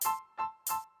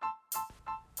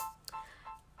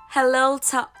Hello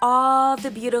to all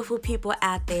the beautiful people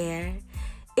out there.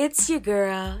 It's your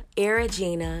girl,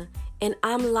 Erigina, and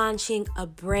I'm launching a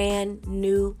brand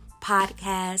new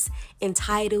podcast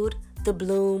entitled The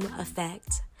Bloom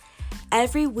Effect.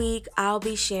 Every week, I'll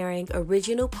be sharing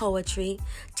original poetry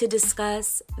to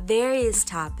discuss various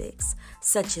topics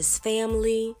such as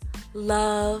family,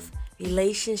 love,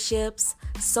 relationships,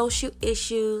 social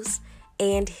issues,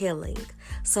 and healing.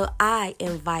 So I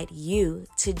invite you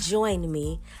to join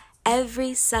me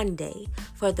every Sunday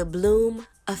for the Bloom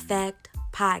Effect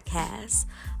podcast.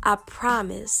 I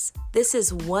promise this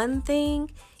is one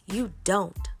thing you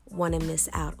don't want to miss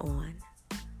out on.